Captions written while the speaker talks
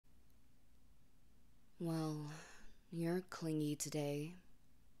Well, you're clingy today.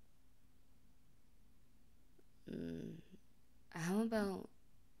 Mm, how about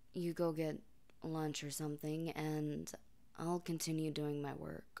you go get lunch or something and I'll continue doing my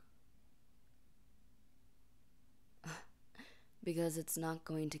work? Because it's not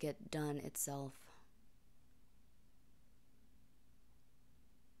going to get done itself.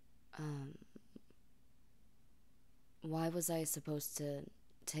 Um, why was I supposed to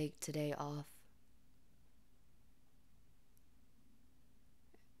take today off?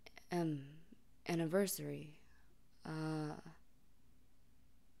 Um, Anniversary. Uh,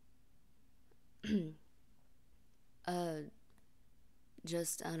 uh,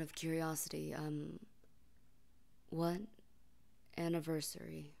 just out of curiosity, what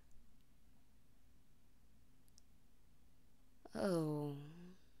anniversary? Oh,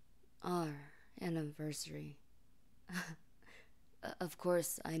 our anniversary. Of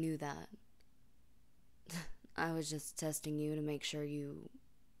course, I knew that. I was just testing you to make sure you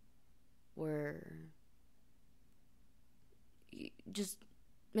were. Just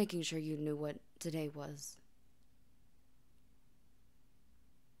making sure you knew what today was.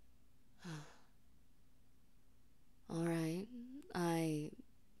 Alright, I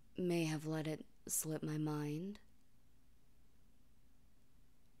may have let it slip my mind.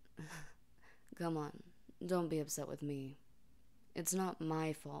 Come on, don't be upset with me. It's not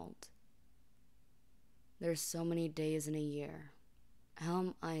my fault. There's so many days in a year. How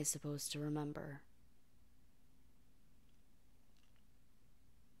am I supposed to remember?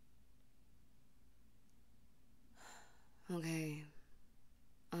 Okay,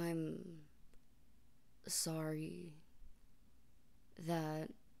 I'm sorry that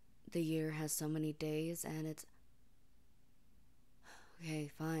the year has so many days and it's. Okay,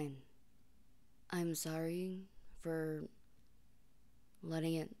 fine. I'm sorry for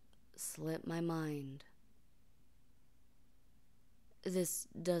letting it slip my mind. This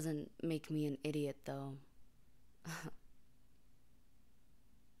doesn't make me an idiot, though.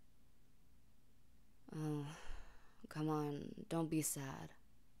 Oh, come on, don't be sad.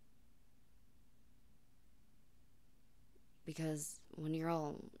 Because when you're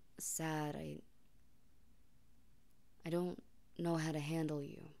all sad, I don't know how to handle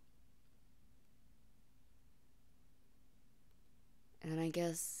you. And I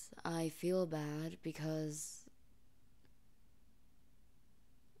guess I feel bad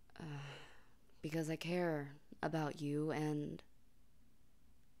uh, because I care about you and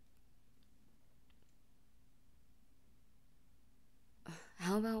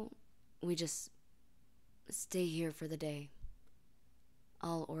how about we just stay here for the day?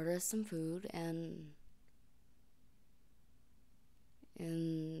 I'll order us some food and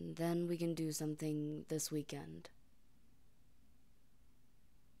then we can do something this weekend.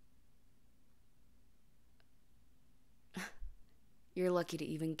 You're lucky to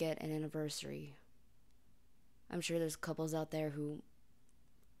even get an anniversary. I'm sure there's couples out there who.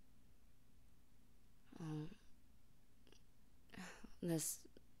 Um, this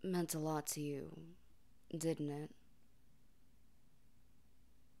meant a lot to you, didn't it?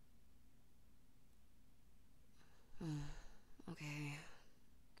 Okay.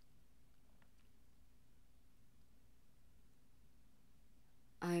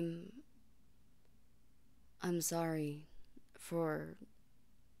 I'm. I'm sorry for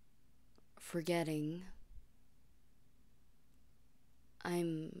forgetting.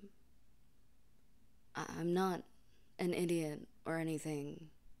 I'm. I'm not an idiot or anything,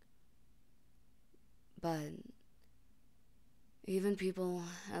 but even people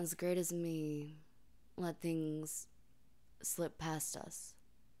as great as me let things slip past us.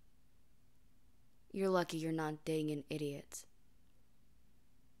 You're lucky you're not dating an idiot.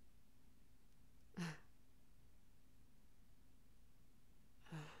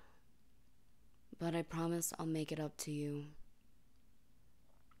 But I promise I'll make it up to you.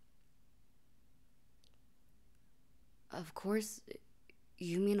 Of course,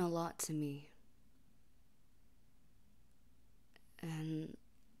 you mean a lot to me. And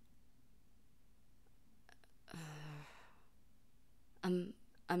I'm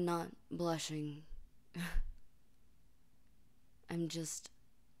I'm not blushing. I'm just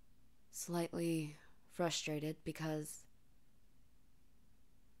slightly frustrated because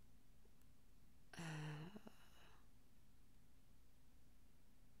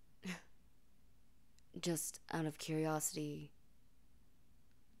just out of curiosity,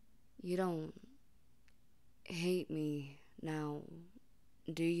 you don't hate me now,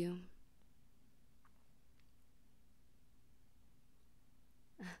 do you?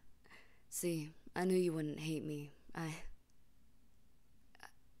 See, I knew you wouldn't hate me.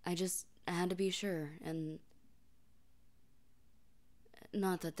 I just I had to be sure, and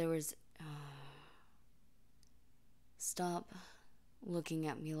not that there was. Stop looking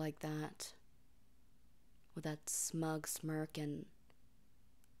at me like that, with that smug smirk and.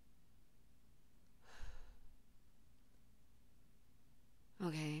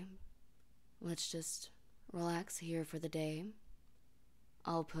 Okay, let's just relax here for the day.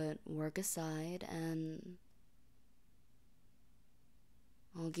 I'll put work aside and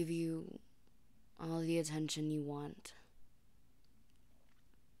I'll give you all the attention you want.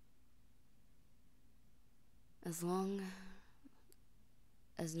 As long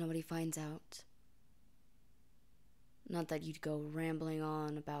as nobody finds out. Not that you'd go rambling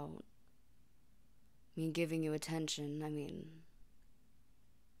on about me giving you attention, I mean.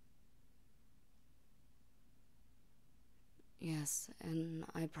 Yes, and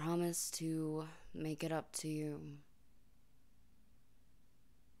I promise to make it up to you.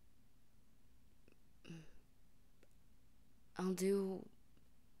 I'll do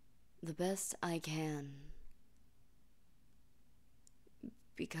the best I can.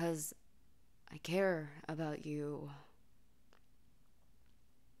 Because I care about you.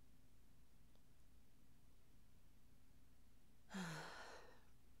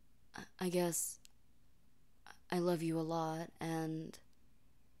 I guess I love you a lot, and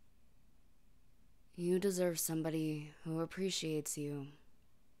you deserve somebody who appreciates you.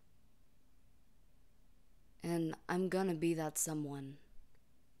 And I'm gonna be that someone.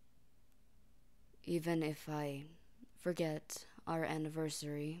 Even if I forget our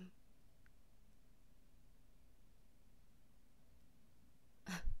anniversary.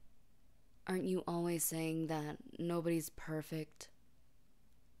 Aren't you always saying that nobody's perfect?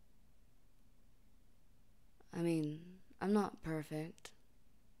 I mean, I'm not perfect,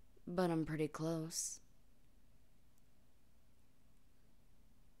 but I'm pretty close.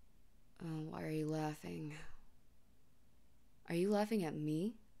 Why are you laughing? Are you laughing at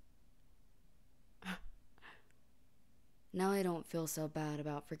me? Now I don't feel so bad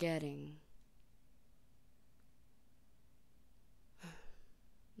about forgetting.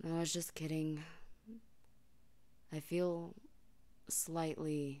 No, I was just kidding. I feel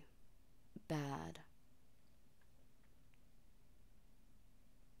slightly bad.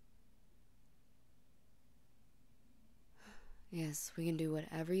 Yes, we can do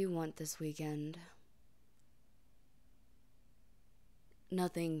whatever you want this weekend.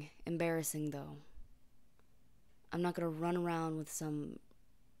 Nothing embarrassing, though. I'm not gonna run around with some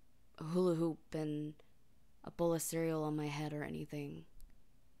hula hoop and a bowl of cereal on my head or anything.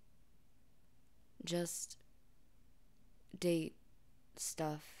 Just date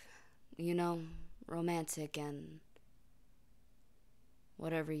stuff, you know, romantic and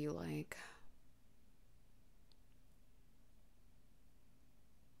whatever you like.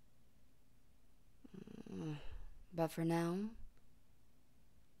 But for now,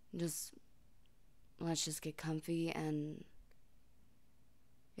 just let's just get comfy and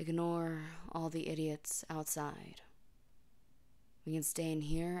ignore all the idiots outside. We can stay in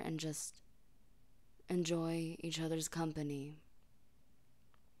here and just enjoy each other's company.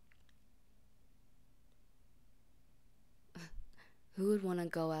 Who would want to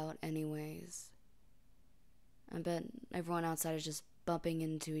go out anyways? I bet everyone outside is just bumping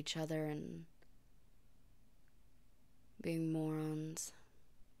into each other and being morons.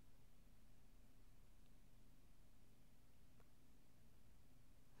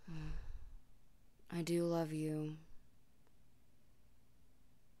 I do love you.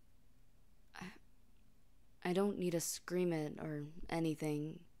 I don't need to scream it or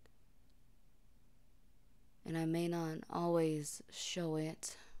anything. And I may not always show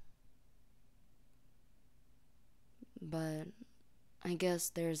it. But I guess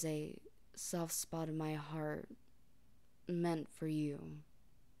there's a soft spot in my heart meant for you.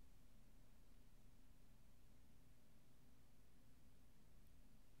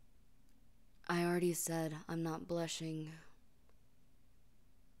 I already said I'm not blushing.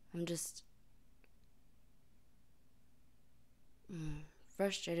 I'm just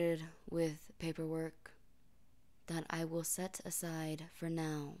frustrated with paperwork that I will set aside for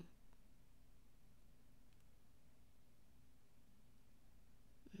now.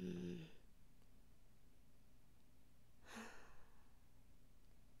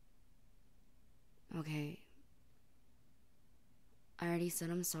 Okay. I already said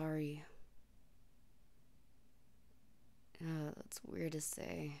I'm sorry. That's weird to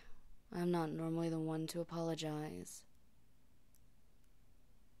say. I'm not normally the one to apologize.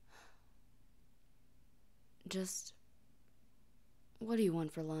 Just, what do you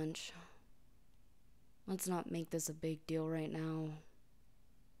want for lunch? Let's not make this a big deal right now.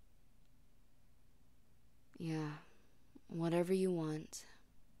 Yeah, whatever you want.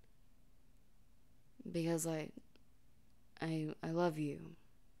 Because I love you.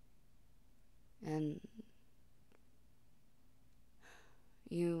 And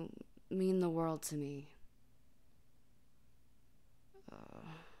you mean the world to me.